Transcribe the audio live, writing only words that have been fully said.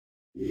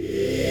Welcome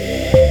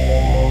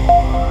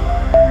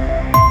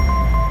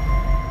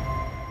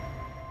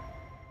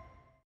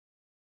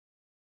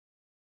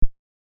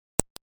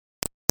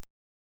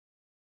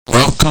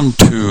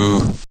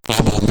to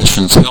Global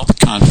Missions Health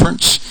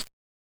Conference.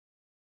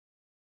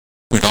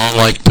 We'd all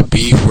like to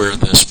be where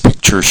this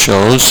picture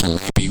shows,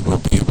 and maybe we'll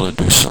be able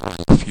to do so in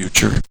the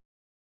future.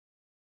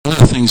 One of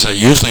the things I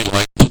usually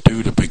like to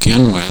do to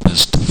begin with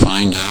is to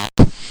find out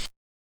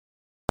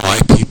why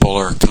people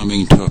are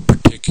coming to a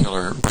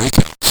particular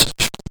breakout session.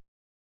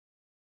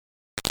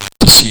 I'd like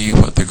to see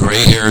what the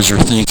gray hairs are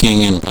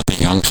thinking and what the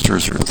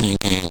youngsters are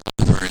thinking, what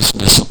the various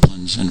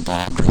disciplines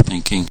involved are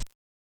thinking.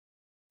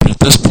 But at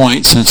this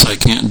point, since I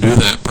can't do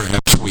that,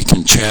 perhaps we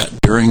can chat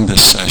during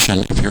this session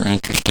if you're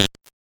interested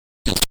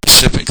in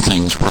specific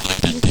things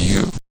related to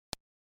you.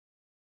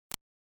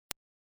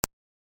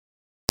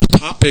 The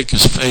topic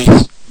is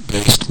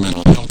faith-based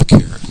mental health care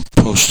in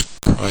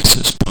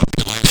post-crisis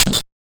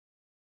populations.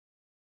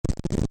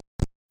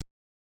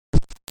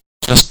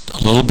 Just a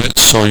little bit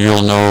so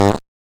you'll know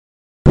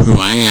who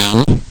I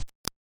am.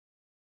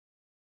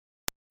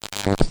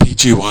 I'm a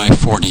PGY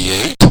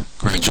 48,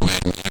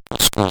 graduated medical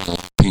school in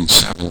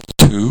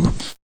 1972,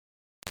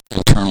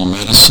 internal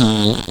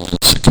medicine and then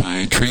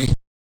psychiatry,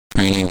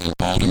 training in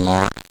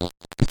Baltimore and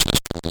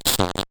Manchester,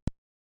 Minnesota.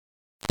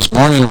 I was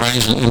born and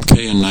raised in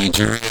MK in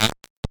Nigeria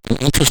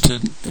and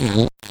interested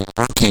in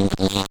working with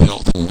mental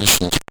health and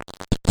missions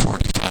for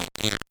 45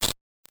 years.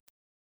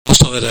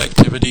 Most of that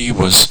activity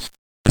was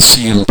at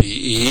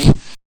CMDE,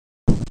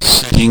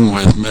 sitting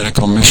with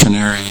medical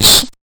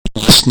missionaries,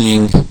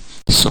 listening,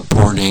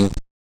 supporting,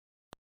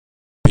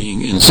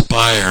 being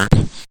inspired,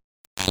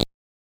 and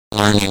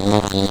learning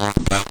more and more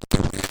about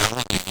the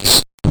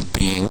realities of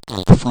being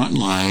on the front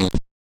line,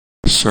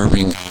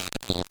 serving God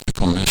in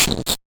medical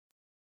missions.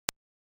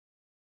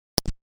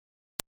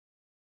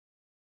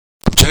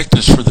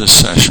 Objectives for this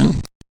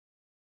session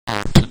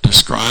are to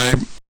describe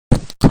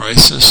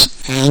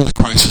crisis and the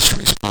crisis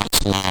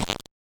response model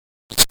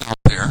that's out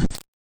there,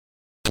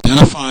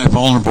 identify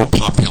vulnerable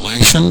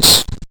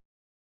populations,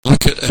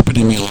 look at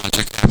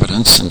epidemiologic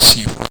evidence and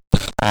see what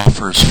that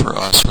offers for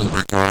us with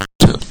regard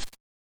to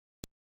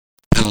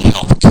mental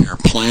health care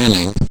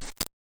planning,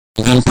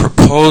 and then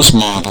propose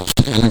models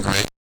to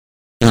integrate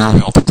general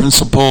health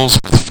principles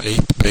with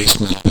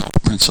faith-based mental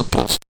health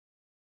principles.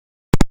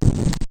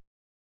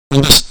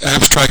 When this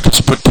abstract was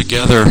put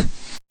together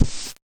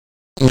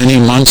many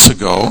months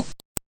ago,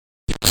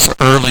 it was the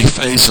early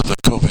phase of the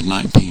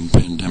COVID-19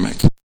 pandemic.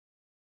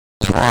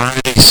 There were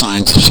already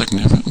signs of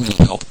significant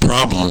mental health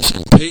problems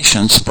in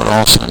patients, but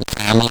also in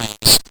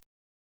families,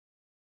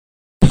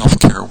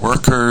 healthcare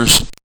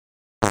workers,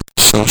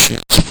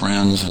 associates,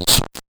 friends, and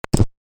so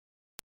forth.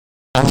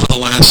 Over the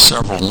last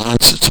several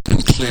months, it's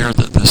been clear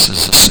that this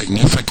is a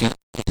significant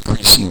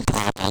increasing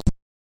problem,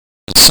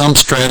 and some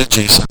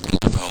strategies have been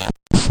developed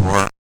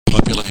for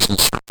population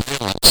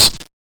surveillance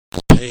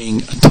and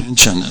paying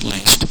attention, at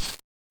least,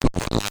 to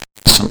what might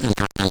be some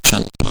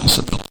intervention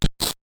possibilities.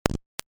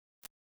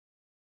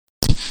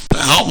 The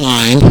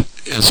outline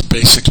is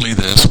basically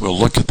this. We'll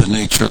look at the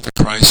nature of the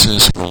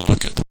crisis, we'll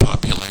look at the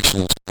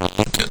populations, we'll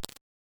look at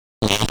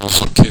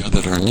models of care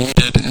that are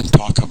needed, and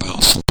talk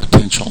about some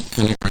potential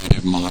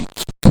integrative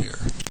models of care.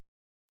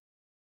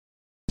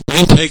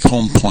 Main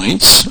take-home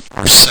points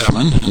are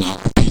 7, and I'll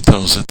repeat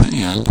those at the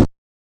end.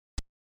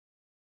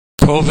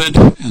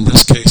 COVID, in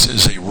this case,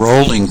 is a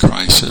rolling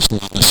crisis,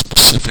 not a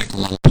specific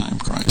one-time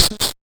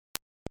crisis.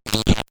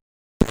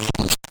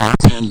 Problems are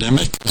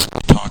pandemic, as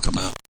we'll talk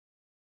about.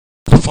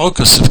 The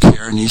focus of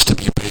care needs to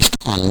be based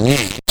on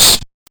needs.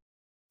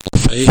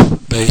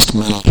 Faith-based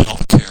mental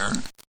health care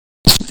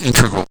is an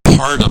integral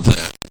part of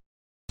that.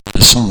 It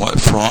is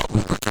somewhat fraught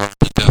with regard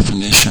to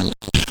definition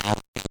and how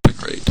to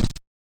integrate.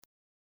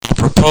 I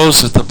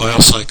propose that the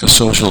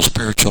biopsychosocial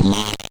spiritual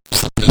model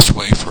is the best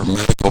way for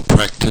medical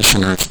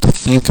practitioners to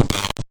think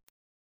about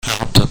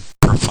how to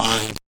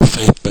provide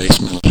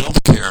faith-based mental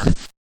health care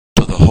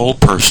to the whole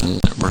person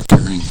that we're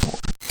caring for.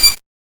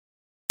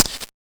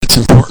 It's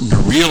important to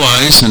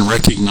realize and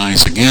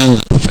recognize again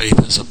that faith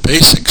is a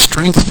basic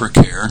strength for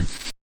care.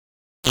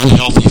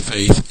 Unhealthy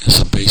faith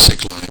is a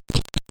basic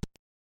liability.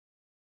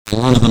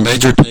 And one of the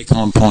major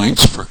take-home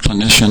points for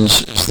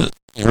clinicians is that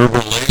your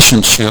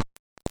relationship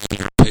with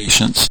your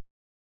patients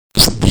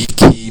is the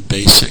key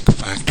basic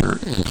factor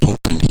in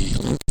hope and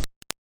healing.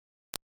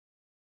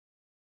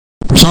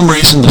 For some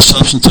reason, the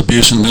Substance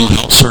Abuse and Mental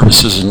Health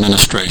Services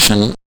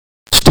Administration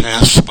is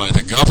tasked by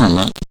the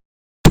government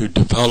to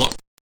develop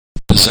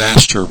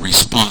disaster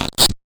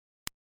response.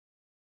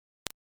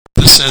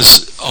 This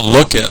is a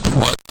look at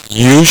what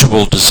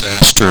usual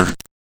disaster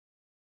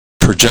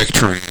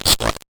trajectory is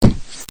like.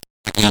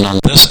 Again, on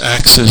this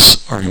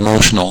axis are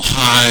emotional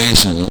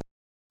highs, and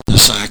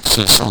this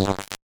axis on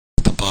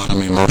the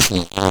bottom,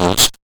 emotional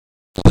lows.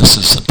 This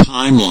is the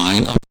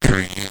timeline up to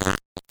a year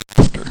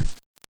after.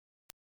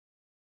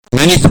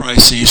 Many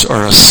crises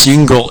are a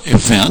single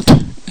event,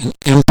 an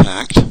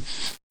impact.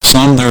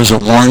 Some there's a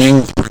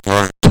warning with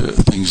regard to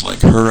things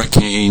like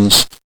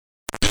hurricanes,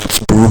 perhaps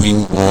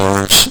brewing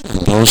wars,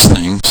 and those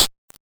things.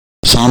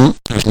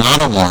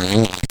 without a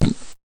warning, like a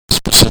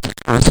specific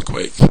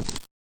earthquake.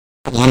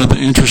 One of the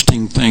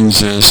interesting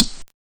things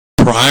is,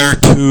 prior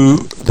to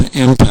the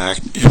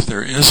impact, if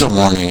there is a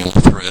warning and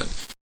a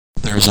threat,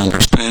 there's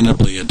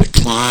understandably a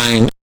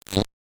decline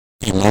in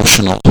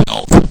emotional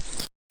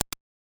health.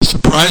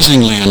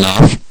 Surprisingly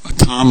enough,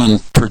 a common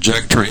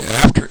trajectory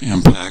after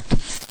impact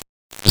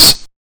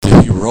is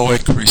the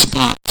heroic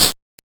response.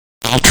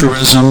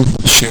 Altruism,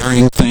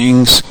 sharing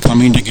things,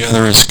 coming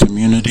together as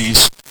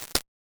communities,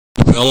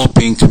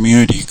 developing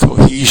community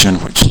cohesion,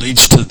 which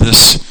leads to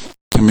this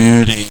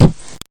community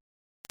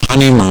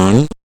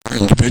honeymoon, or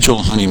individual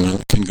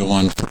honeymoon, can go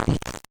on for a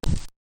while.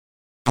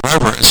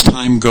 However, as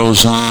time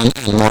goes on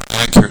and more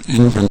accurate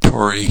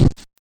inventory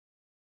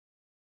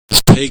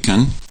is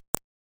taken,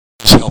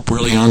 is help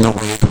really on the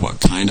way? What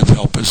kind of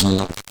help is on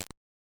the way?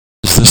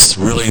 Is this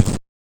really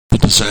the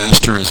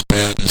disaster as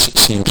bad as it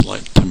seems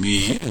like to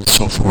me, and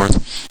so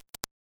forth?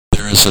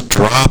 There is a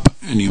drop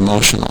in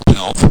emotional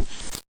health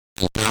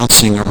and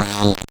bouncing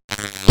around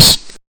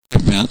various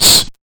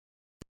events,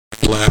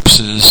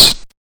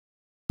 collapses,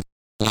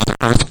 another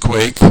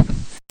earthquake,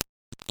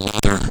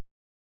 another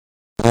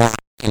more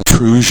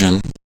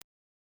intrusion.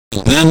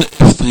 And then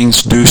if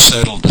things do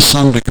settle to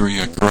some degree,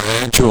 a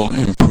gradual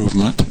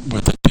improvement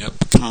with a dip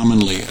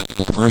commonly at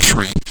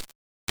anniversary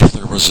if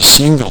there was a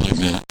single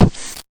event.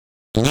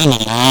 And then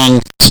a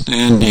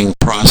long-standing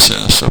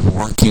process of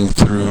working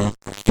through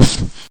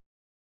grief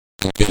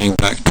and getting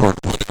back toward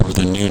whatever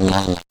the new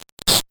normal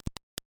is.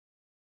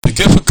 The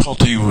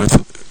difficulty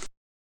with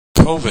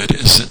COVID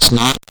is it's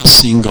not a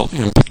single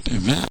impact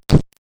event.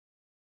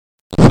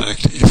 In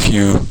fact, if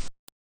you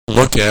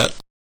look at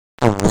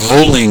a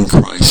rolling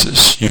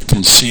crisis, you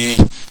can see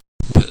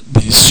that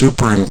these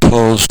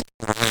superimposed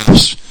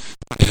graphs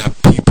would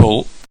have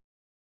people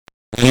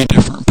in many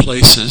different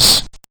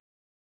places,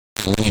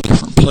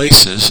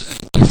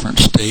 at different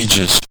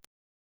stages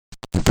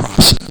of the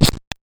process.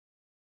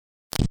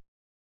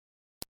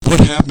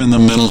 What happened in the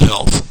mental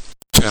health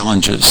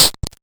challenges?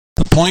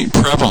 The point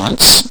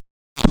prevalence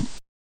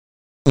of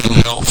mental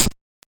health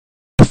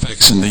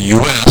effects in the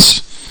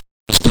U.S.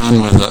 was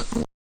done with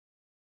a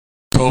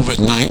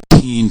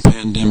COVID-19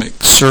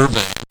 pandemic survey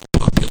of the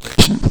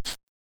population.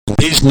 And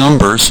these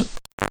numbers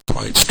are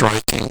quite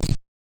striking.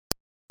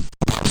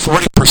 About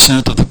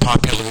 40% of the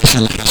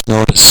population has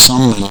noticed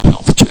some mental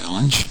health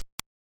challenge.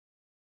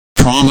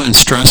 Trauma and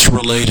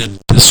stress-related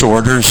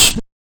disorders,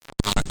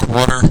 about a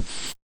quarter.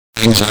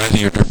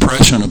 Anxiety or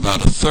depression,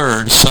 about a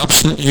third.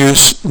 Substance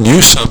use,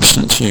 new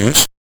substance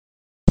use,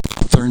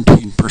 about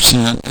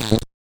 13%. And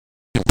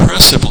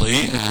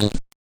impressively and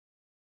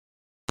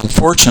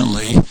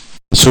unfortunately,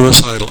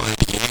 suicidal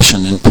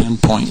ideation in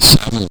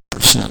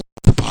 10.7% of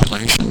the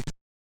population.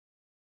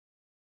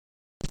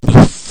 The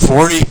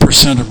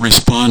 40% of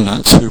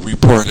respondents who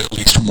report at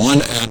least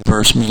one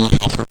adverse mental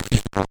health or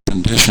behavioral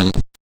condition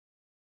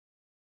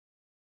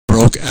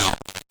broke out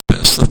like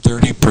this. The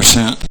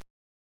 30%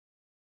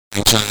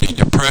 anxiety,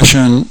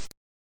 depression,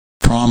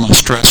 trauma,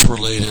 stress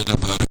related,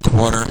 about a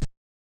quarter,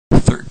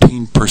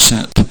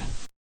 13%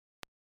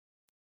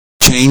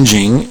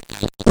 changing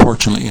and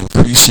unfortunately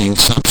increasing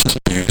substance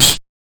abuse.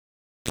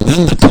 And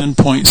then the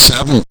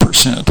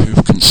 10.7%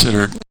 who've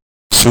considered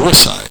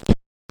suicide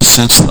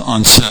since the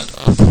onset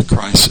of the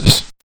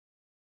crisis.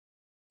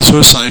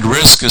 Suicide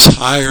risk is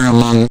higher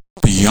among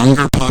the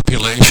younger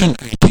population,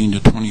 18 to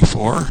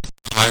 24,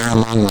 higher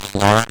among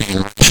minority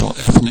and racial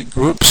ethnic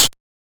groups,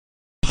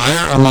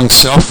 higher among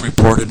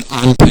self-reported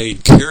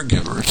unpaid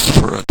caregivers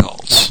for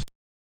adults,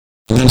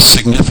 and then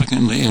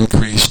significantly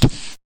increased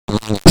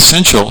among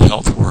essential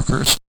health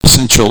workers,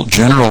 essential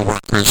general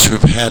workers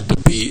who've had to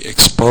be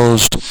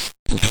exposed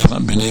and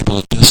haven't been able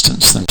to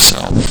distance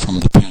themselves from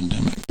the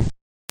pandemic.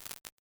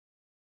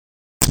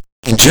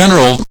 In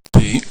general,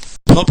 the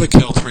public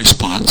health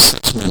response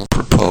that's been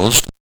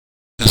proposed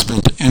has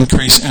been to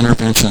increase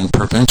intervention and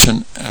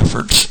prevention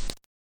efforts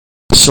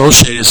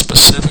associated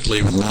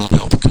specifically with mental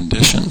health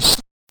conditions,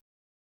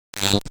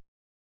 and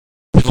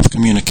health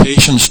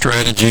communication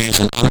strategies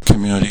and other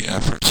community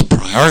efforts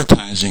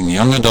prioritizing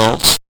young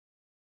adults,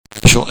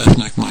 racial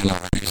ethnic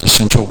minorities,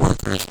 essential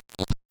workers,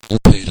 and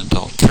unpaid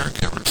adult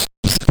caregivers,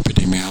 as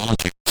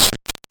epidemiology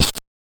suggests.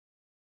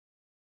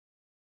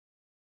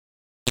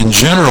 In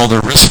general,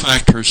 the risk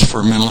factors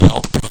for mental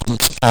health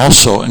problems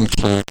also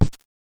include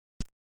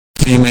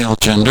female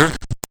gender,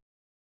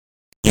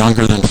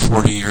 younger than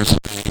 40 years of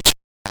age,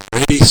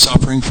 already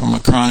suffering from a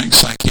chronic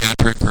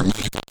psychiatric or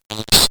medical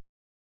illness,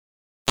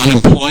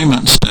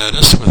 unemployment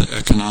status with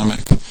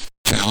economic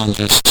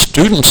challenges,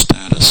 student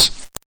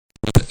status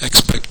with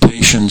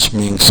expectations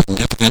being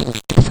significantly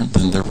different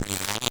than the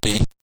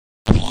reality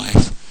of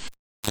life,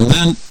 and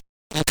then,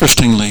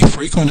 interestingly,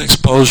 frequent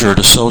exposure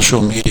to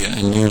social media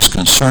and news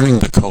concerning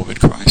the COVID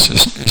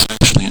crisis is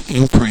actually an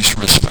increased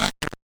risk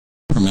factor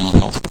for mental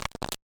health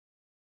problems.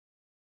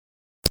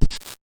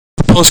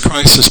 The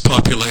post-crisis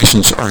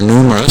populations are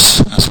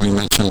numerous, as we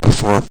mentioned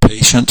before: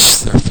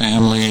 patients, their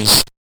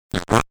families,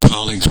 their work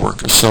colleagues,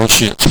 work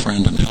associates,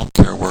 friend and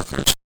healthcare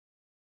workers.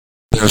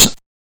 There's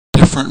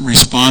different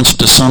response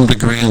to some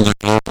degree in the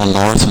global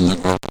north and the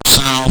global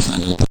south,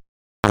 and in the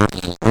urban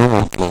and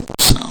rural global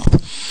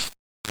south.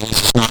 And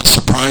this is not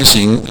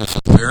surprising. There's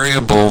a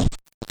variable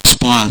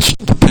response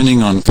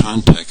depending on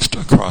context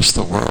across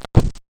the world.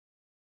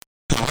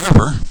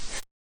 However,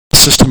 a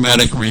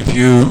systematic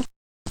review of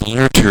the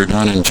literature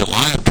done in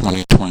July of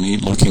 2020,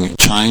 looking at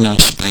China,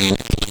 Spain,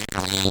 Italy,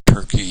 Iran,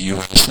 Turkey,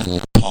 US, and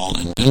Nepal,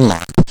 and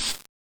Denmark,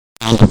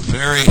 found a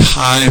very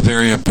high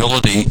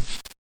variability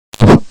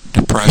of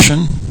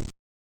depression,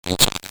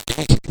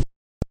 anxiety,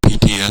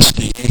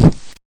 PTSD,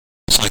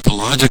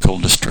 psychological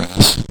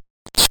distress,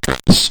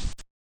 stress.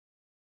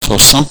 So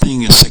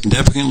something is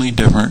significantly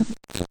different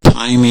in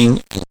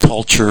timing and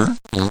culture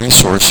and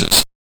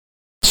resources,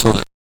 so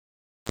that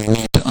we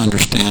need to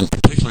understand,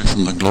 particularly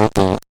from the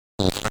global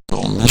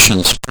medical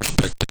missions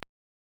perspective,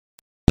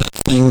 that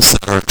things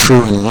that are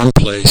true in one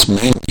place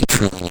may be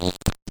true in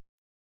another.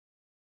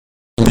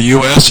 In the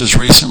U.S., as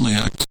recently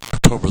as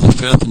October the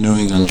 5th, New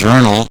England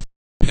Journal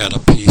had a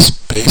piece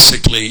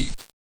basically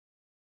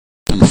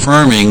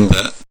confirming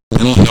that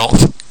mental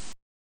health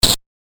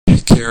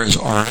care is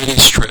already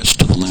stretched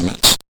to the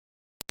limits,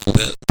 and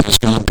that there's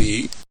going to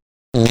be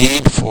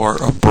need for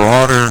a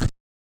broader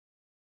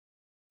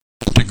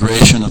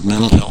integration of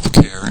mental health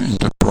care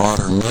into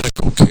broader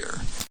medical care,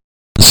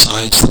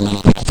 besides the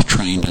mental health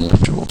trained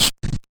individuals.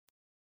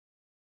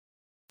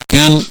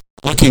 Again,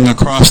 looking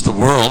across the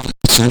world,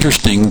 it's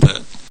interesting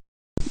that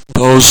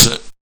those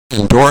that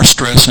endure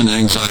stress and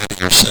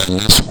anxiety or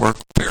sadness were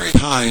very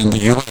high in the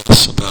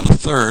U.S., about a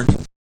third,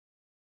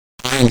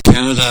 high in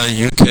Canada,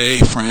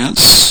 UK,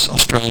 France,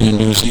 Australia,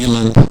 New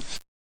Zealand,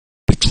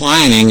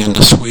 declining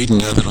into Sweden,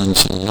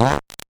 Netherlands, and Norway,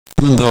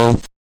 even though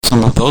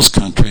some of those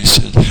countries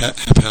have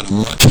had a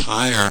much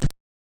higher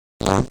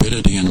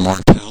morbidity and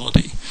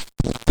mortality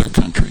than other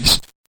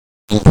countries.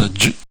 And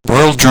the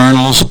World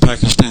Journals, the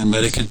Pakistan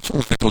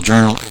Medical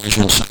Journal,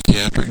 Asian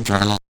Psychiatric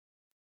Journal,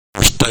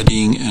 are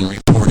studying and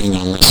reporting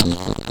on this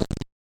phenomenon.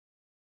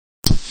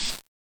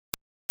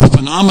 The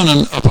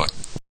phenomenon of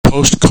a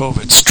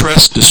post-COVID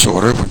stress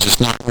disorder, which is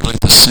not really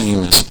the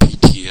same as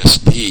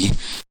PTSD,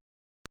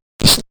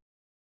 is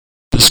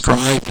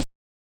described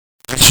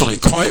actually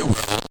quite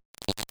well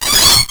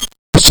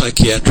in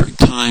Psychiatric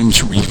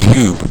Times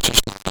Review, which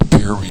is not a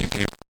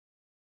peer-reviewed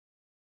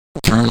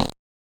journal.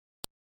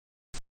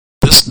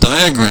 This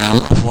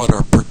diagram of what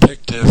are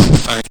protective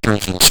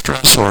factors and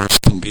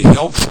stressors can be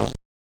helpful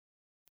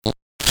in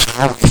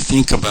how we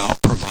think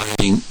about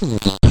providing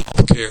mental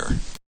health care.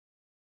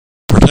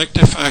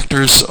 Protective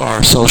factors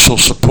are social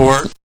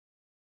support,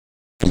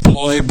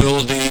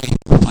 employability,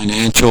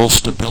 financial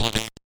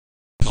stability,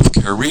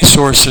 healthcare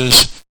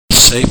resources,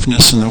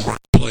 safeness in the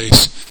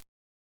workplace,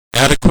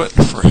 adequate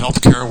for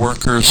healthcare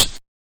workers,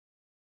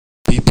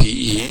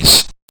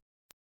 PPEs,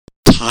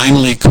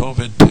 timely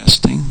COVID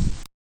testing,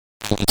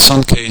 and in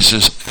some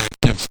cases,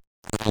 active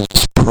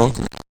wellness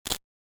programs.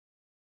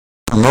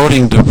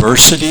 Promoting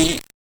diversity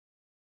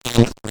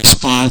and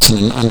response and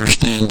an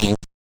understanding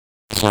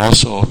is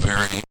also a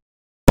very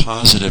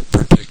positive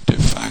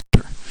protective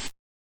factor.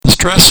 The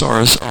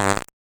stressors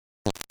are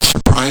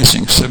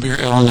surprising: severe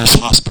illness,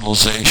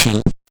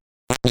 hospitalization,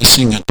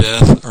 witnessing a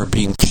death or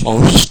being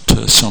close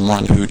to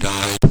someone who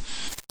died,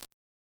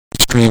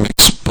 extreme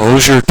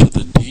exposure to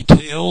the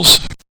details,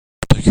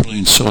 particularly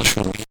in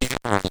social media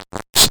or in the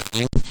work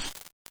setting,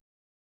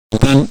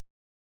 and then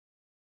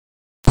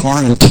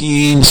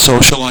quarantine,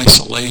 social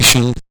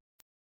isolation,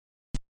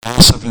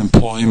 loss of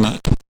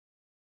employment,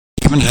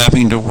 even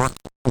having to work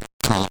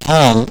from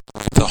home,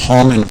 with the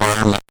home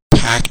environment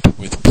packed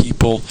with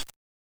people,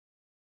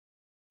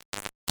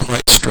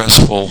 quite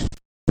stressful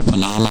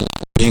phenomenon.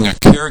 Being a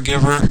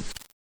caregiver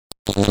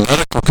in the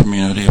medical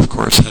community, of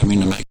course,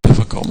 having to make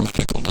difficult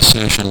medical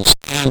decisions,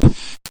 and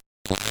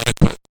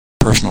inadequate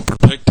personal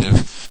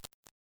protective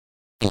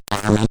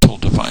environmental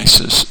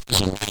devices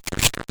is a major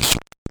stressor.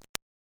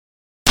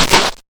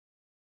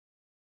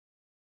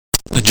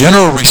 The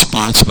general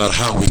response about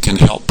how we can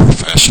help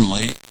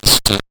professionally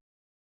is to,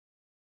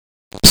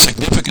 in a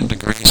significant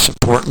degree,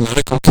 support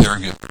medical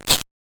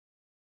caregivers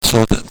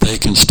so that they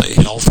can stay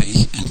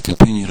healthy and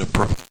continue to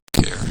provide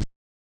care.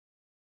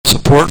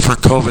 Support for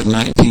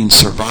COVID-19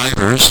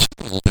 survivors,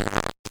 and there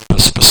are a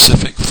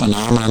specific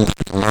phenomenon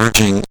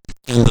emerging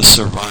in the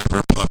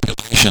survivor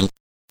population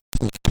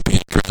that need to be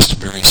addressed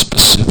very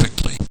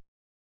specifically.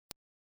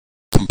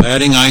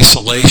 Combating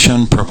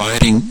isolation,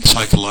 providing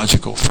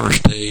psychological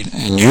first aid,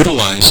 and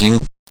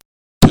utilizing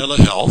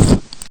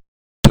telehealth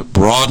to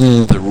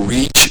broaden the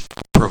reach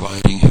of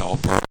providing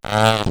help are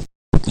all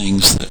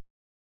things that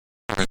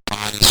are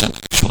advised and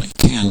actually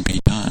can be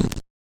done.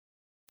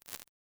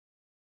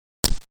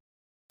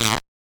 Now,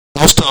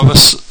 most of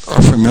us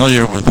are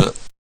familiar with the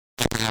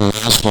Abraham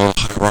Maslow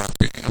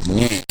hierarchy of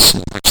needs,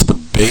 in which the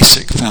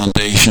basic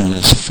foundation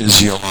is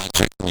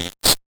physiologic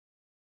needs,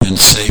 and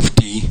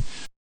safety,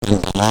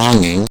 and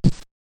belonging,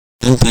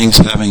 and things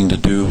having to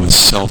do with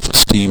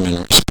self-esteem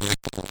and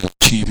respect and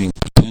achieving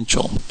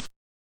potential.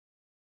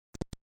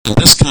 In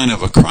this kind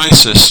of a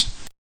crisis,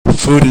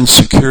 food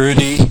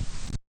insecurity,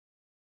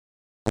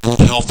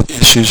 mental health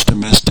issues,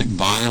 domestic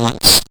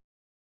violence,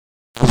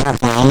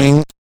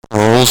 overwhelming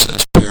roles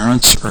as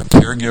parents or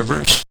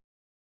caregivers,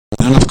 and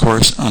then of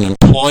course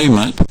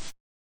unemployment,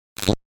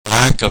 and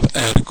lack of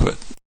adequate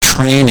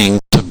training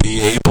to be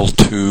able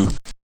to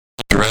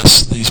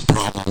address these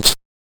problems,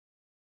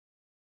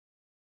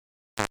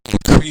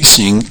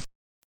 increasing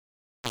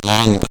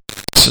along the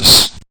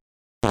axis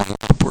going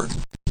upward.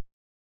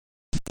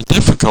 The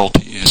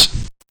difficulty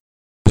is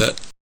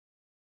that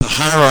the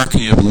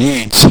hierarchy of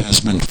needs has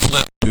been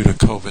flipped due to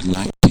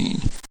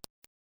COVID-19.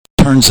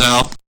 Turns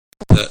out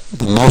that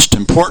the most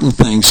important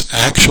things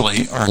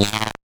actually are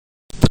now at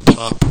the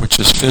top, which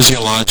is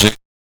physiologic,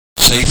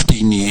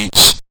 safety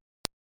needs,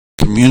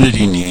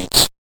 community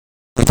needs,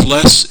 with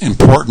less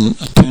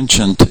important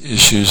attention to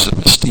issues of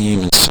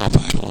esteem and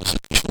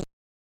self-actualization.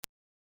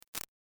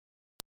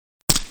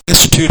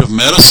 Institute of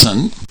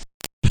Medicine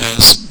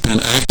has been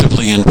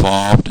actively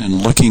involved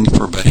in looking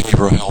for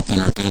behavioral health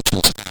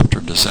interventions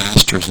after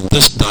disasters. And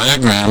this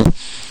diagram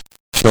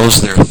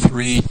shows their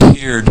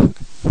three-tiered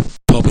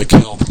public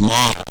health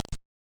model,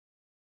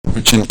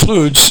 which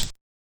includes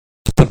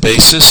at the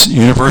basis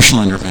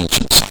universal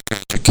interventions,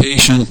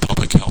 psychoeducation,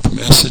 public health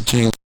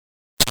messaging,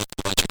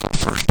 psychological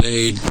first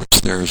aid,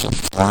 which there's a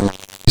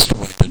formalized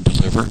way to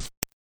deliver.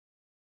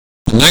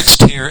 The next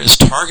tier is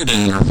targeted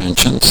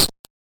interventions.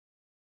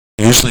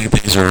 Usually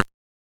these are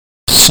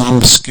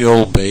some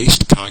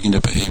skill-based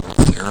cognitive behavioral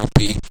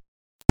therapy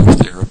or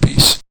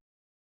therapies,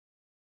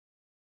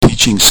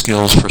 teaching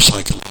skills for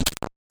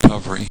psychological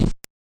recovery.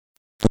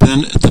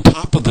 Then at the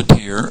top of the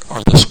tier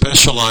are the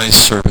specialized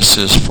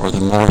services for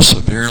the more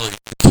severely,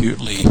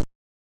 acutely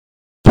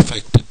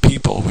affected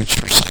people,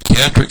 which are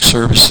psychiatric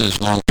services,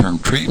 long-term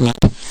treatment,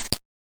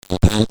 and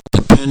then,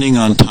 depending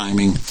on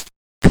timing,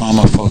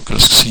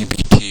 trauma-focused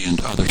CBT and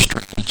other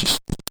strategies.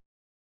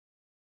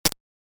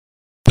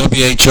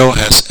 WHO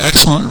has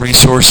excellent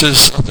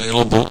resources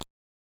available,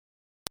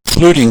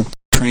 including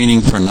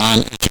training for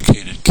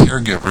non-educated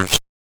caregivers.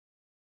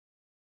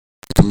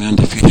 I recommend,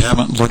 if you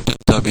haven't looked at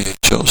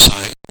WHO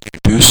site, you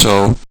do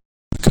so,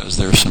 because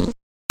there's some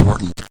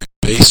important, very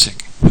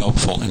basic,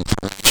 helpful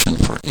information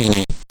for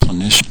any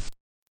clinician.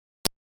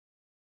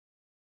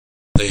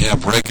 They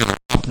have regular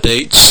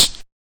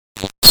updates.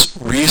 It's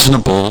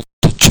reasonable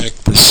to check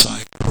this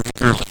site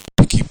regularly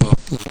to keep up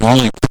not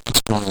only with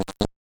what's going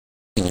on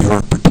in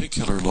your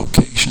particular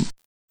location,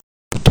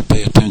 but to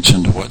pay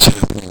attention to what's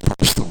happening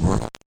across the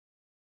world.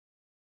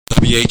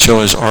 WHO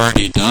has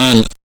already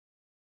done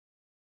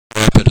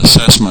rapid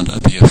assessment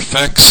of the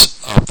effects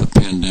of the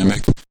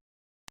pandemic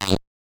on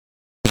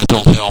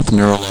mental health,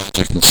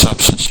 neurologic, and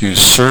substance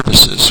use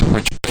services,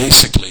 which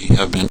basically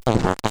have been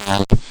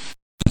overwhelmed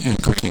with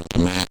increasing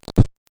demand.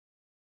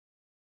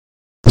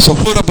 So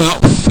what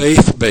about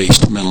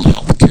faith-based mental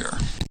health care?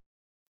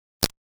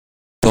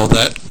 Though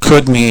that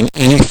could mean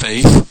any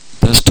faith,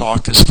 this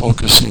talk is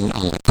focusing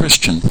on the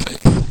Christian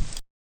faith.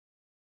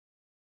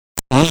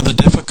 One of the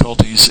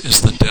difficulties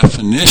is the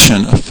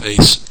definition of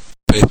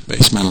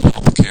faith-based mental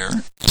health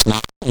care is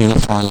not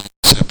uniformly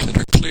accepted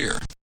or clear.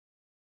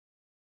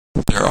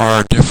 There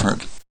are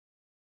different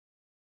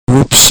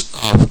groups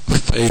of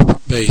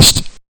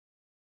faith-based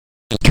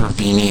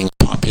intervening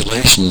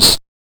populations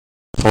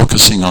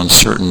focusing on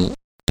certain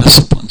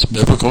disciplines: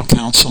 biblical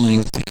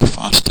counseling,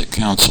 theophostic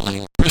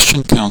counseling,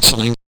 Christian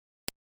counseling,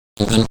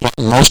 and then what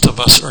most of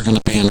us are going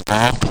to be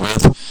involved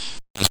with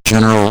as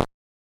general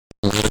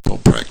medical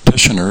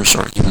practitioners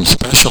or even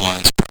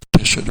specialized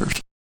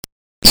practitioners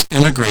is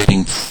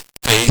integrating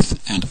faith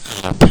and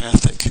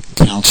allopathic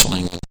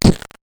counseling and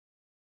care.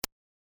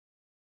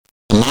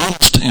 The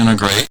models to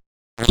integrate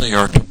really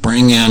are to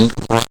bring in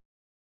what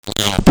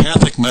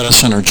allopathic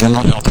medicine or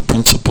general health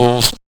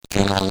principles,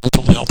 general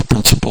mental health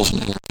principles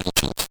and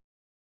interventions.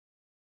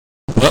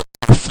 What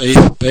are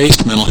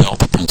faith-based mental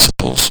health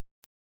principles?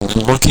 And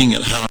then looking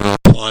at how to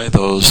apply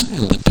those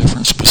in the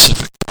different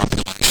specific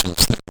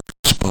populations that we're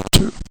exposed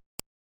to.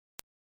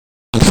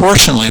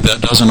 Unfortunately, that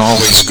doesn't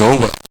always go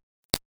well.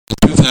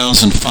 In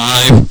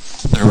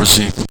 2005, there was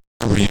a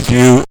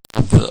review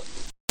of the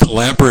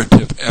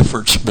collaborative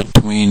efforts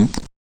between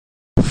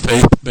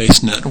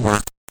faith-based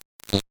network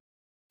in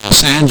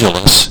Los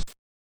Angeles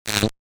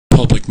and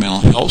public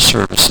mental health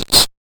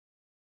services.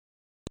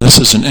 This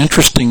is an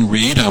interesting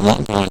read. I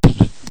won't go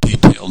into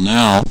detail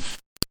now,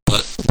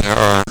 but there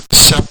are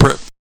separate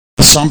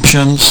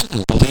assumptions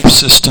and belief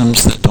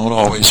systems that don't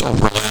always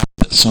overlap,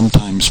 that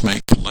sometimes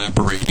make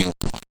collaborating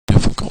quite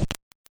difficult.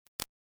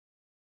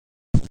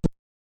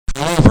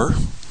 However,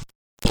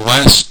 the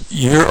last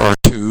year or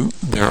two,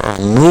 there are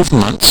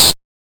movements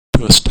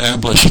to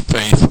establish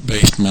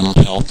faith-based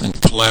mental health in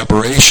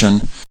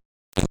collaboration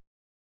with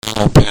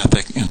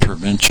allopathic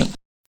intervention.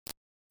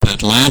 The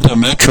Atlanta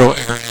metro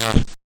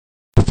area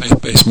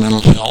faith-based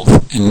mental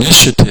health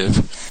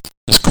initiative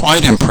is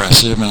quite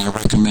impressive, and I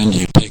recommend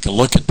you take a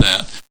look at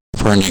that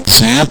for an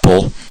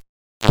example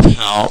of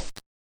how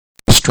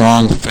a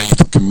strong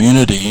faith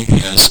community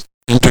has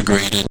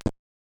integrated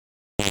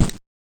a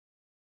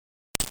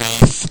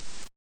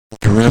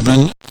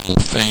faith-driven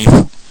and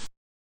faith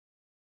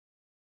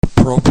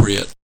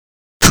appropriate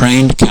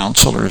trained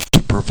counselors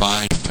to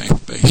provide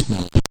faith-based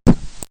mental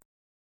health.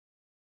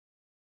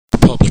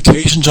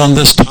 Publications on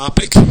this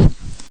topic: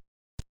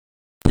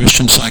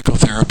 Christian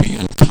Psychotherapy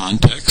in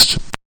Context,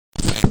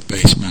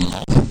 Faith-Based Mental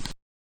Health.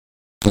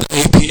 And the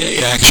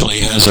APA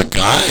actually has a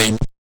guide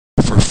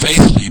for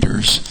faith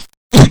leaders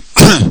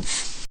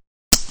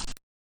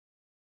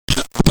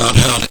about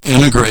how to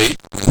integrate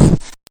with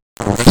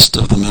the rest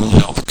of the mental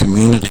health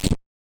community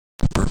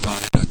to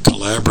provide a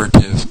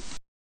collaborative,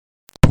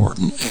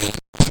 important aid.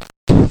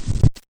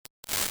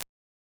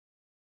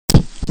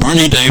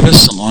 Barney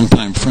Davis, a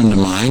longtime friend of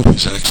mine,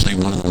 who's actually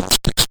one of the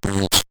most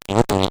experienced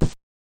global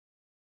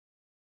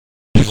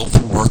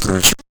health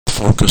workers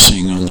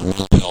focusing on the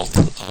mental health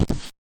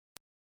of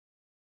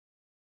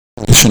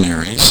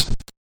missionaries,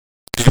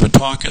 gave a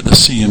talk at the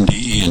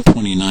CMDE in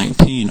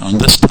 2019 on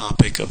this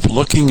topic of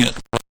looking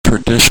at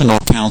traditional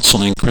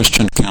counseling,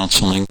 Christian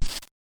counseling,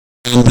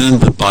 and then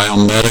the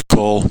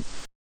biomedical,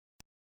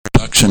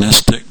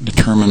 reductionistic,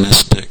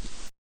 deterministic,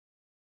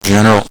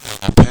 general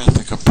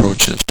allopathic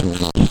approaches to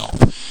mental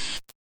health.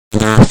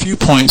 And there are a few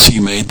points he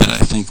made that I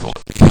think will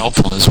be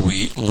helpful as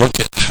we look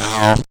at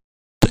how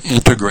to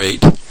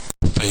integrate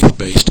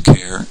faith-based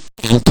care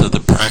into the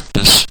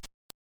practice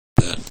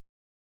that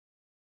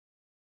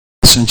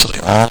essentially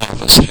all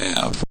of us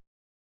have,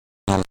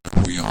 no matter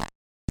who we are.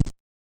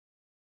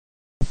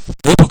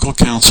 Biblical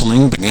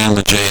counseling began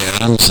with Jay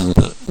Adams in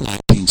the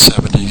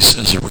 1970s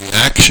as a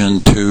reaction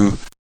to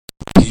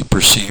what he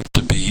perceived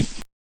to be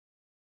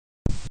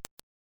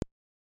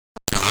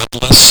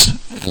godless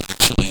and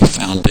actually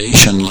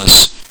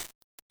foundationless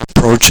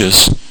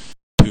approaches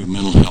to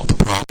mental health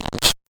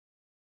problems.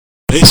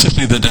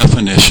 Basically, the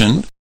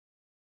definition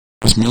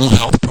was mental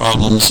health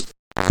problems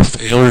are a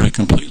failure to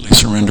completely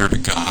surrender to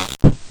God,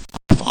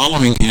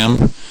 following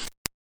Him,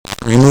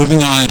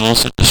 removing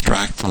idols that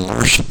distract from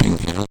worshiping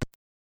Him,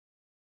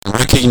 and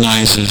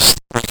recognizing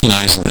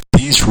that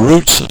these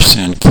roots of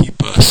sin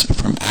keep us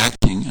from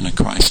acting in a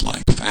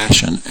Christ-like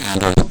fashion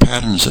and are the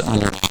patterns that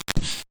underlie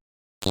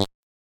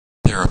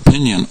their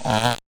opinion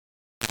all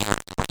in our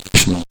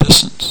relational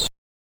distance.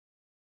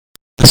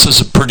 This is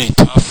a pretty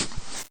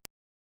tough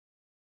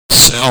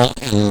sell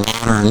in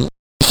modern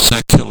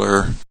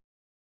secular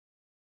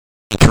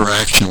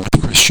interaction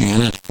with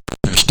Christianity, but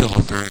there's still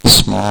a very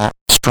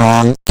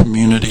strong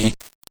community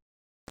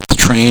with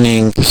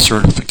training,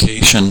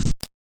 certification,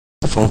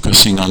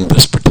 focusing on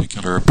this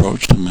particular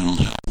approach to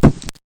mental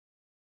health.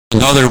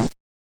 Another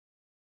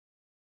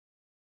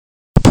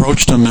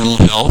approach to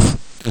mental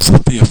health is the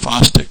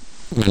theophostic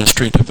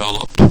ministry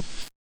developed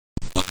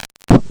by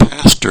a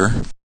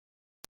pastor.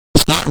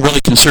 It's not really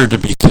considered to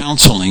be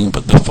counseling,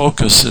 but the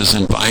focus is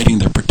inviting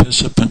the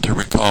participant to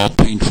recall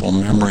painful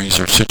memories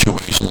or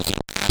situations and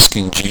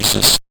asking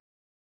Jesus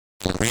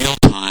in real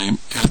time,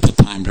 at the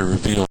time, to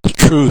reveal the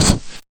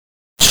truth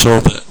so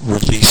that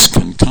release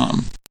can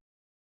come.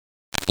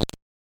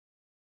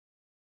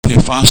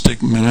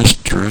 Theophostic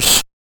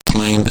ministers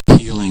claim that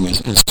healing is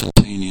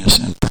instantaneous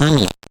and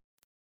permanent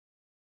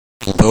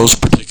in those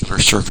particular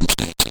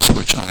circumstances,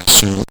 which I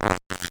assume are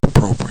very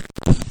appropriate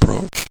for the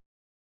approach.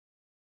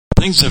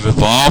 Things have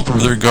evolved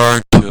with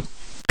regard to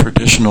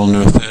traditional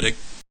nouthetic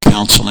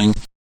counseling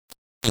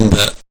in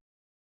that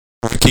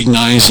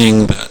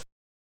recognizing that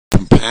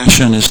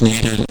compassion is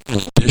needed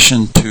in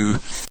addition to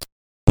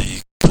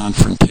the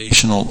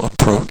confrontational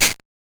approach.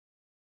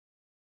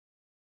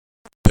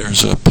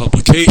 There's a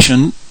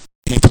publication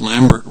Heath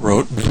Lambert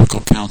wrote,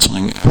 Biblical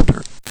Counseling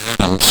After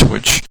Adams,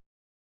 which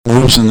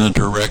moves in the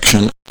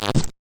direction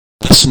of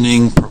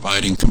listening,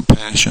 providing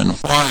compassion,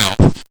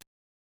 while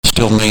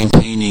still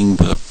maintaining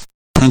the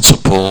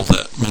principle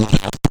that mental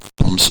health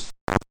problems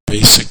are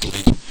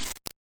basically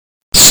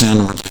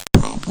sin-related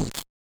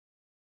problems.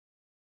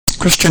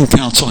 Christian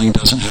counseling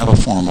doesn't have a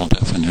formal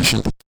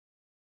definition.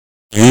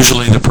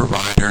 Usually the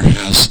provider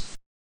has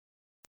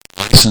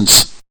a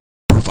license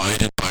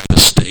provided by the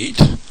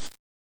state.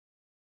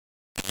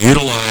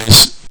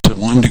 Utilize, to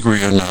one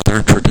degree or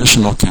another,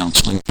 traditional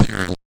counseling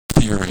theory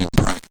and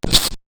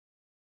practice,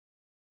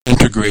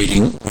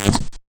 integrating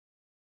with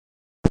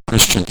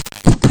Christian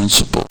faith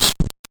principles.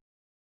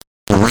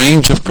 The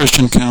range of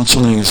Christian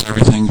counseling is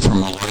everything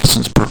from a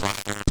licensed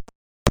provider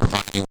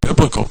providing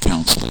biblical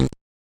counseling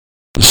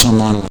to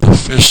someone with a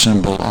fish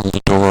symbol on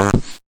the door,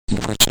 in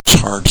which it's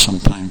hard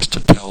sometimes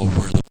to tell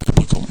where the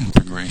biblical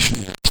integration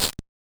is.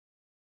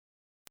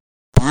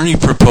 Barney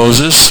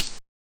proposes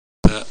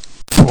that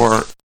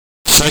for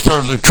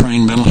secularly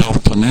trained mental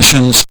health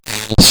clinicians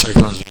and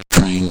secularly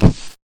trained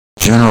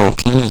general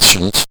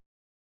clinicians,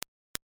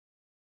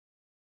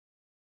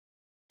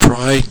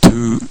 try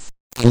to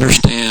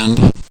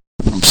understand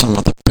from some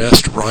of the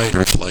best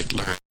writers like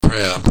Larry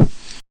Crabb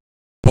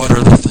what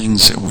are the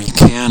things that we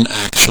can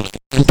actually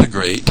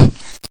integrate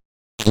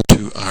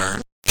into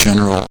our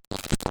general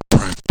medical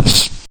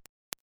practice.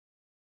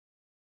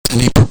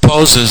 And he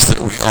proposes that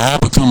we all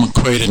become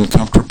acquainted and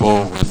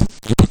comfortable with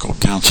biblical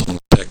counseling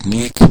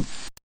technique,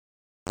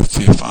 with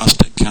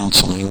theophostic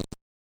counseling,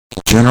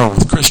 in general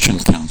with Christian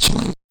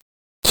counseling,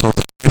 so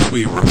that if if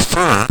we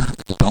refer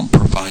and don't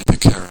provide the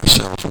care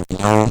ourselves, we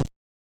know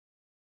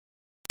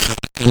how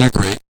to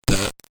integrate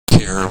that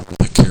care with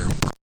the care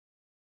work.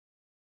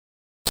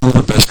 Some of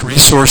the best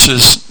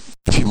resources,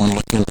 if you want to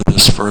look into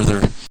this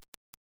further,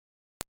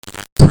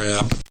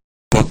 grab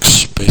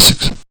books,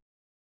 basic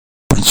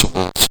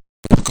principles,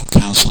 biblical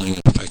counseling,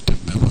 and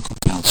effective biblical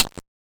counseling,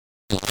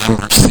 and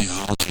Lambert's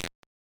theology of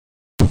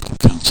biblical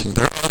counseling.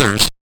 There are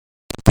others,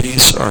 but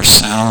these are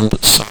sound,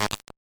 solid,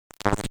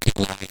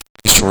 recognized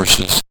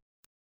resources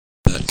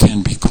that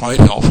can be quite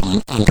helpful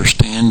in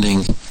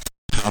understanding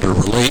how to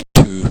relate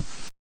to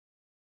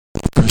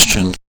the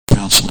Christian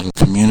counseling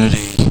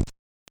community,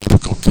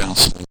 biblical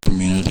counseling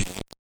community,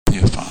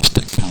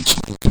 theophostic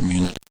counseling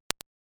community.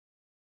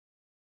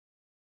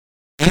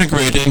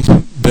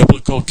 Integrating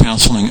biblical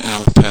counseling and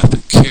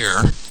allopathic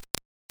care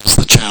is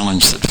the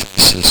challenge that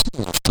faces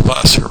most of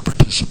us who are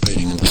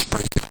participating in this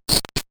breakout.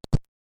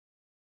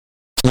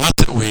 It's not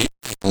that we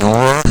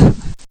ignore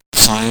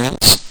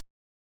science,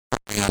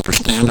 we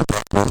understand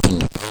about growth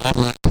and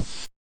development,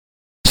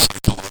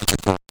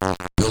 psychological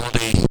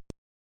vulnerability,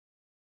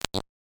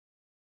 a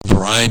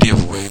variety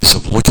of ways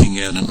of looking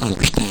at and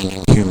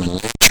understanding human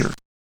nature.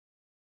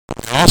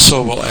 We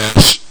also will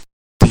ask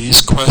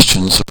these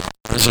questions about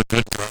what is a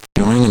good God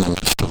doing in the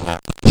midst of all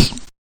this?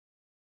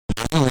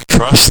 How can we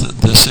trust that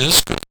this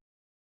is good?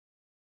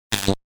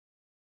 And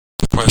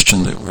the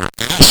question that we're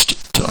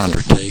asked to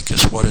undertake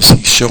is, what is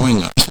He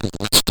showing us in the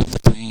midst of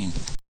the pain?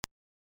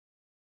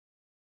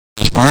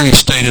 As Barney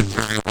stated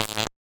very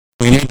well,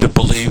 we need to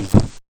believe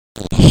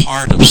in the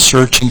heart of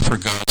searching for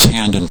God's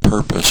hand and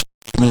purpose,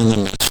 even in the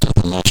midst of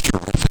the most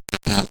horrific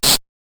events,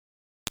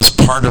 as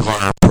part of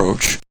our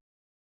approach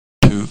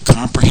to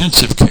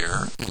comprehensive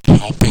care and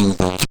helping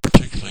those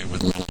particularly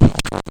with mental health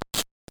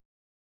struggles.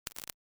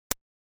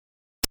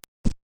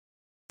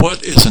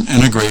 What is an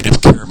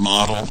integrative care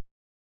model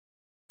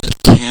that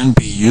can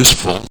be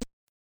useful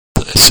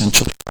to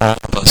essentially all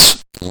of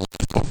us in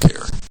medical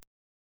care?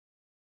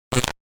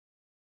 We're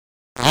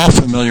all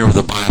familiar with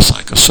the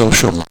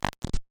biopsychosocial model.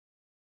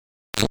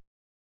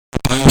 The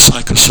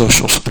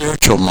biopsychosocial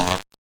spiritual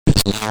model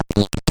is now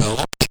being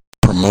developed,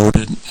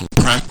 promoted, and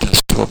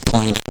practiced to a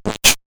point at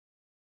which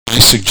I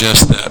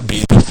suggest that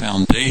be the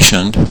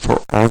foundation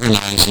for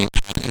organizing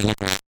how to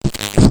integrate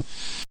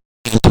faith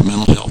into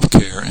mental health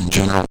care and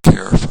general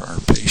care for our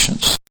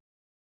patients.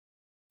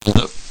 And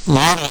the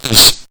model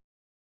is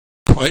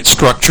quite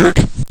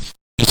structured.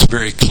 It's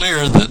very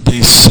clear that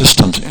these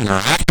systems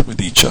interact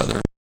with each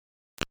other.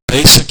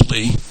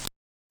 Basically,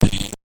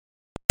 the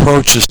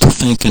approach is to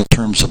think in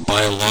terms of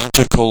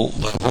biological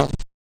level.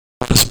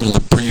 What has been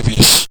the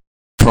previous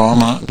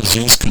trauma,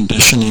 disease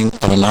conditioning,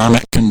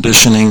 autonomic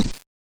conditioning?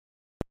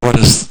 What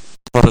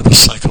are the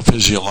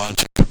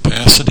psychophysiologic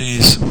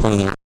capacities? What are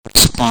the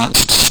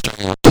response to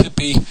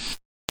stereotypy,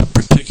 to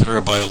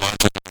particular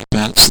biological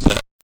events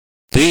that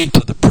lead to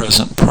the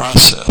present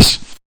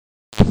process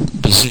of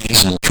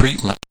disease and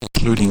treatment,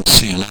 including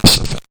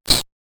CNS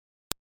effects?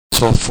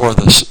 So for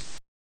the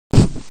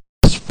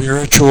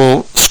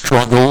spiritual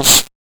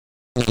struggles,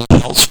 mental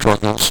health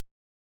struggles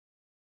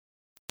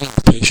in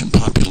the patient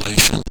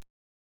population,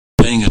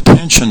 paying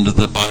attention to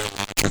the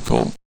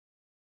biological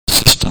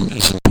system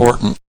is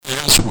important,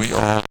 as we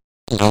all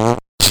know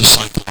as a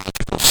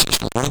psychological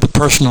system. What are the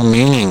personal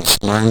meanings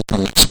learned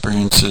from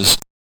experiences,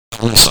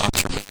 illness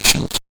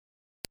observations?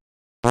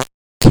 What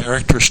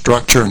character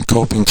structure and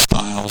coping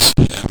styles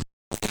have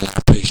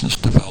our patients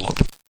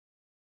developed?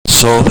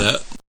 So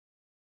that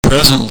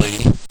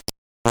presently,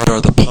 what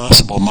are the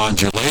possible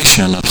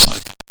modulation of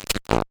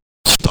psychological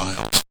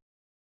styles,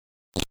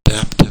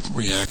 adaptive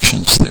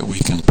reactions that we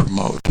can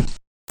promote?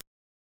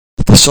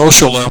 At the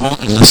social level,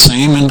 in the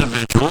same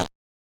individual,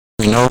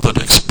 we know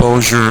that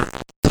exposure,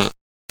 the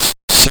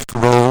sick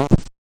role,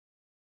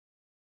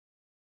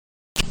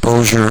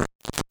 exposure,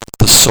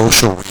 the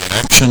social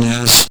reaction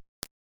is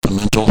to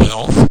mental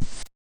health,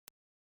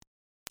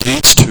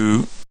 leads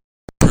to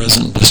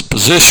present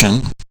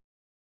disposition,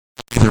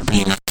 either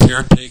being a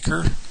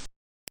caretaker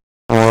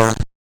or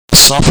a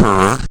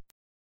sufferer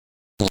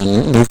in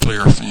the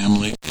nuclear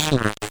family and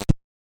really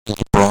in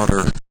the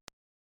broader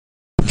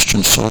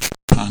Christian social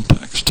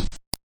context.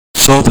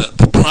 So that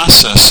the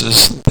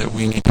processes that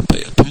we need to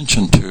pay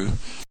attention to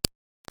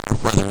are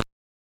whether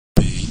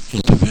the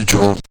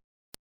individual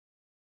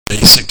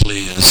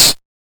basically has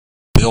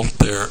built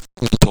their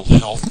mental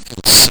health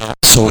and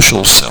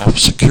social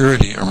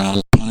self-security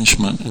around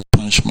punishment and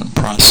punishment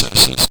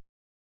processes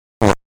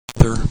or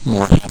other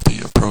more healthy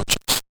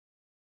approaches.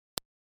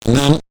 And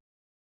then,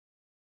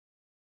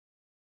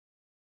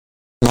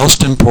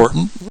 most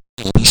important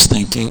in this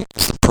thinking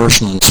is the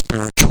personal and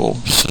spiritual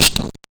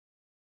system.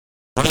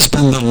 What has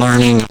been the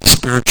learning of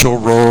spiritual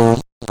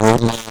role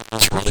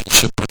models,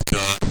 relationship with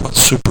God? What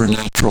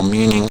supernatural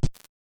meaning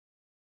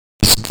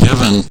is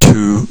given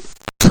to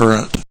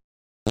current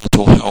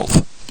mental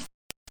health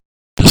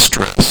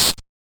distress?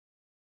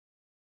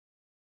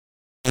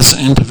 Is the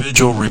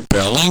individual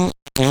rebelling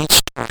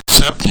against or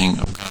accepting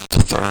of God's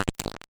authority?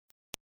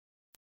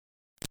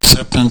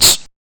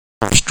 Acceptance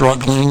or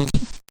struggling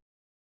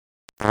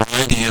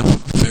variety of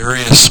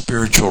various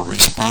spiritual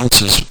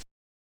responses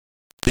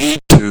lead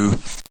to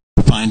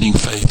finding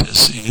faith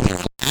as either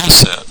an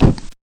asset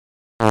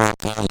or a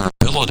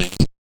vulnerability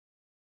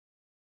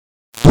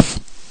if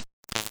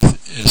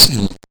faith is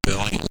in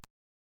rebellion.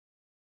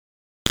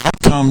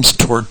 Outcomes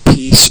toward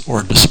peace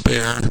or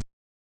despair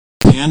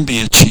can be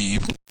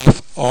achieved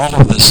if all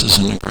of this is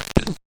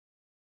integrated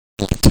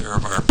in the care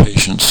of our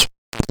patients,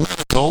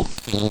 medical,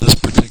 in this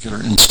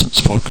particular instance,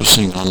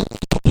 focusing on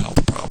mental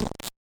health problems.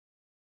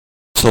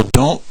 So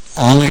don't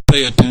only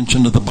pay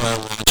attention to the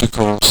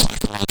biological,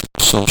 psychological,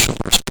 social,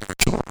 or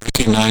spiritual.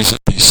 Recognize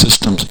that these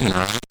systems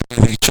interact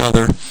with each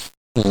other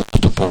in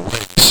multiple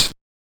ways.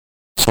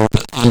 So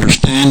that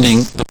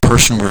understanding the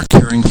person we're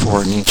caring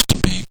for needs to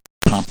be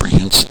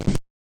comprehensive.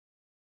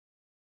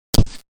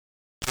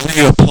 How do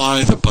you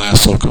apply the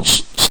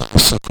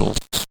biopsychosocial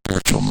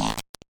spiritual model?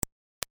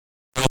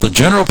 Well, the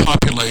general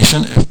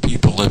population, if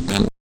people have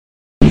been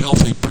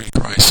healthy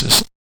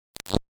pre-crisis,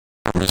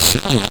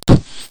 resilient,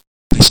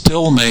 they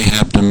still may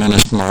have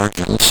diminished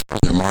margins, or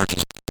their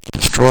margins may be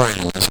destroyed,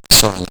 and as we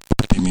saw in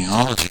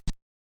epidemiology,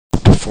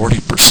 up to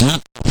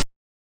 40% of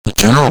the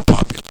general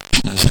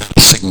population has had a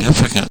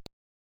significant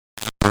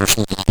adverse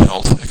mental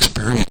health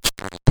experience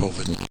during the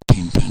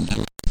COVID-19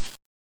 pandemic.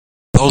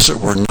 Those that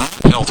were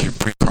not healthy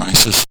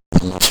pre-crisis are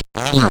the most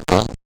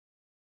vulnerable,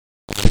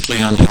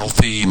 politically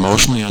unhealthy,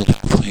 emotionally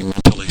unhealthy,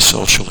 mentally,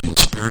 socially, and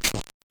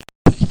spiritually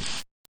unhealthy.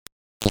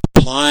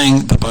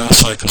 Applying the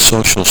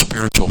biopsychosocial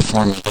spiritual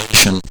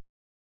formulation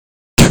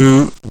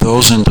to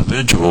those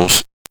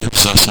individuals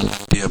gives us an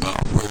idea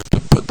about where to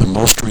put the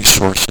most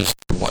resources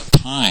at what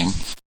time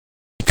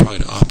to try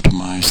to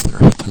optimize their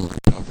health and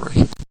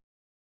recovery.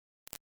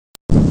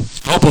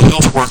 Global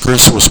health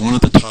workers was one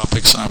of the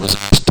topics I was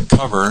asked to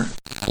cover,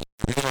 and I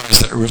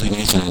realized that really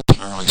needs an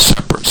entirely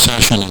separate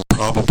session, and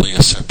probably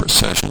a separate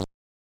session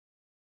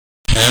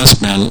has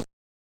been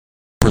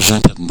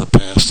presented in the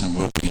past and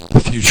will be in the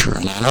future.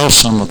 And I know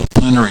some of the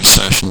plenary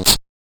sessions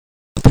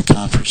at the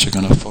conference are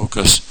going to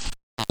focus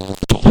on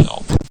mental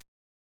health.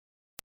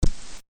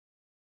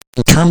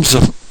 In terms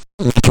of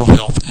mental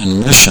health and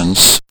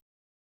missions,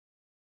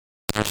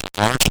 there's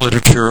a large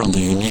literature on the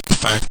unique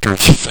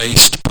factors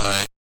faced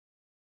by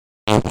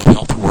global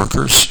health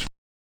workers,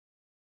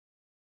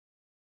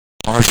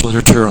 large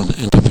literature on the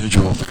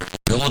individual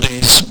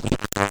variabilities with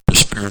regard to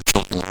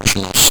spiritual,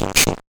 emotional,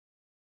 social,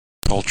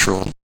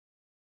 cultural,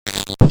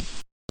 and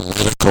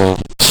medical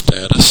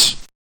status.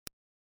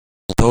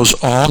 Those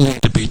all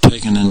need to be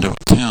taken into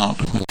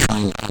account when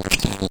trying to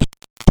understand and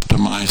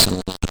optimize the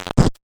mental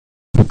health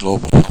for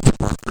global health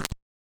workers.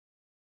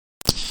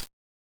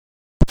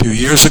 A few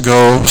years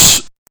ago,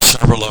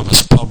 several of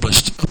us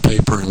published a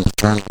paper in the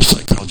Journal of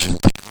Psychology and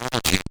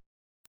Theology,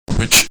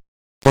 which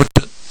looked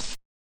at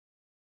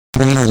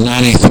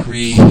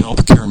 393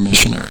 healthcare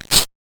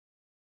missionaries,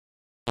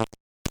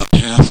 about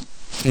half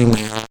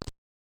female,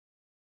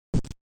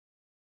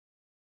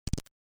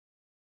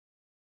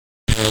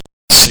 had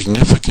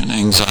significant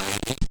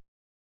anxiety.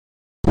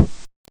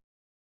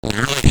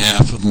 Nearly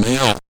half of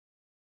male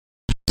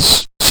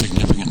has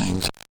significant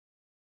anxiety.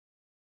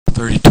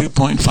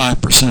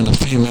 32.5% of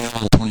female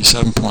and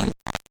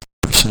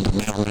 27.5% of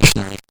male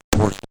missionaries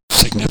reported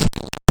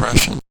significant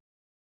depression.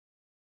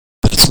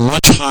 It's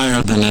much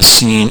higher than is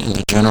seen in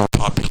the general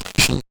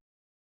population,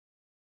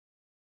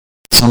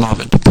 some of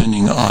it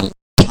depending on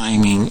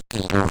timing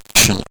and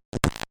duration.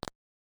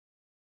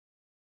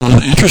 One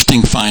of the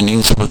interesting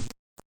findings for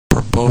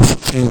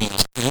both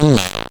females and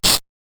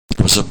males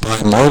was a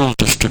bimodal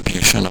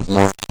distribution of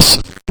more or less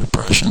severe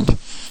depression,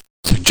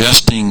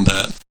 suggesting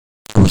that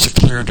there was a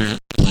clear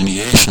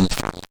delineation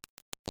for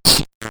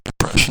severe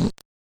depression.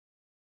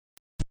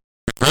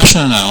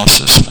 Regression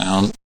analysis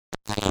found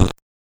the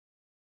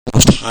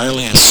most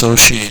highly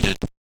associated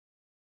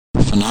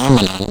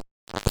phenomenon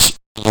was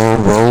low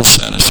role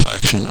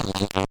satisfaction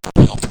among global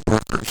health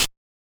workers,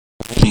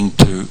 leading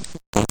to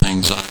both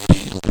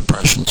anxiety and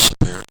depression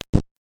severity.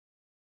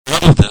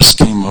 Out of this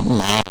came a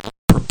model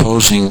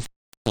proposing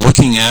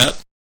looking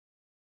at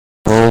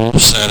role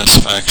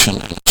satisfaction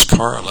and its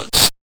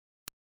correlates,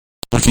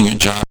 looking at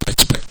job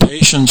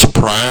expectations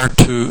prior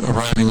to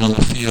arriving on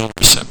the field,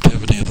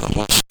 receptivity of the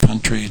host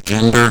country,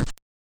 gender,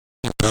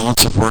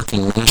 balance of work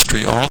and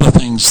ministry, all the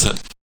things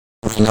that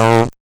we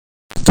know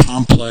are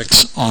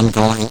complex,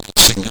 ongoing, and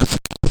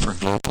significant for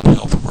global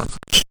health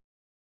workers.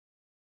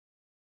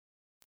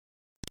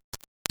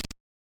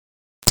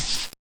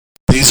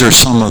 These are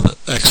some of the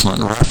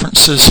excellent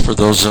references for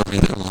those of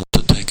you that want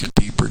to take a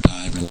deeper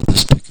dive into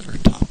this particular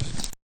topic.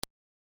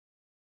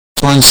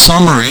 So in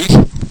summary,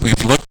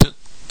 we've looked at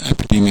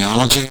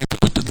epidemiology,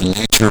 we've looked at the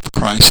nature of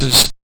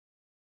crisis,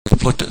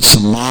 we've looked at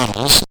some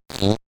models,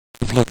 and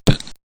we've looked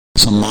at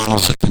some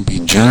models that can be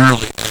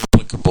generally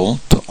applicable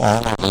to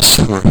all of us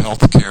who are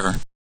healthcare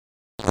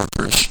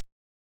workers,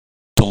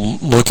 to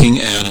looking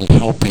at and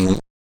helping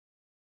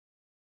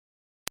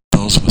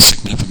those with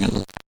significant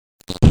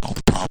mental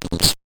health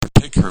problems,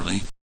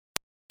 particularly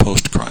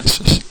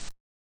post-crisis.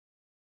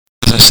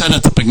 As I said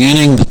at the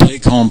beginning, the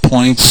take-home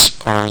points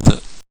are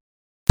that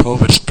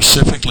COVID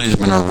specifically has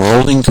been a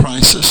rolling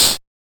crisis.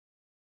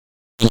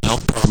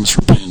 Health problems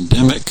for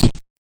pandemic.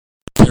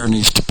 Care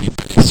needs to be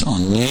based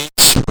on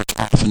needs, which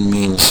often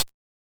means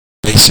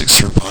basic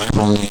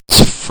survival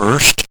needs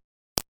first.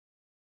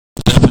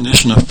 The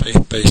definition of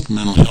faith-based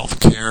mental health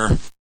care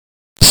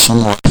is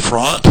somewhat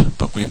fraught,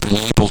 but we've been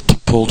able to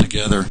pull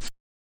together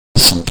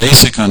some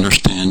basic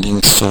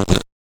understandings so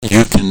that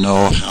you can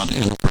know how to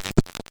integrate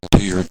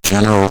into your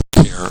general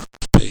care of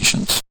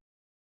patients.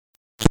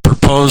 I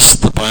propose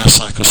the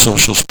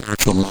biopsychosocial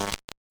spiritual model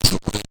as a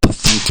way to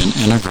think and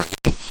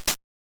integrate.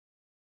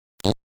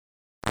 It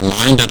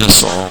reminded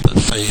us all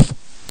that faith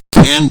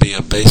can be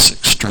a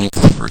basic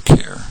strength for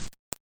care.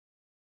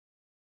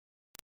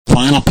 The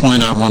final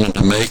point I wanted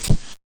to make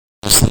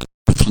is that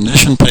the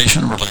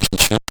clinician-patient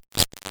relationship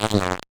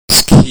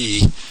is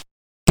key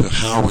to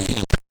how we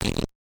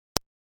intervene.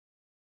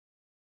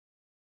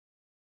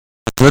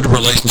 A good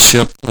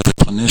relationship with a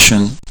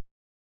clinician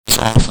is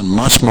often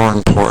much more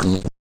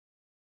important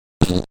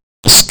than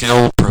a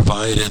skill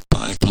provided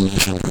by a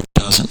clinician who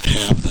doesn't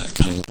have that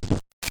kind of.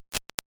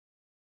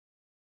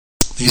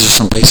 These are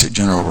some basic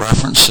general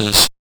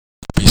references.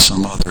 There'll be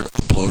some other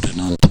uploaded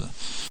onto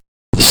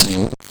the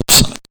same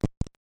website.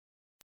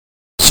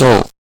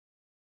 So,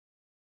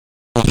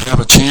 we'll have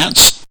a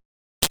chance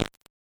to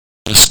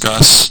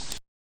discuss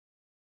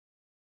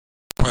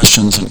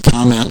questions and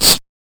comments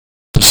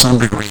to some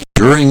degree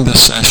during the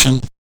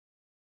session,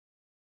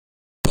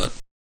 but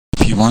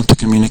if you want to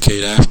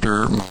communicate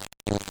after, my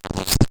email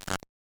is there,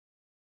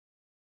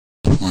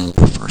 one of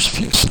the first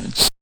few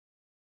slides.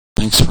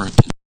 Thanks for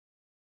attending.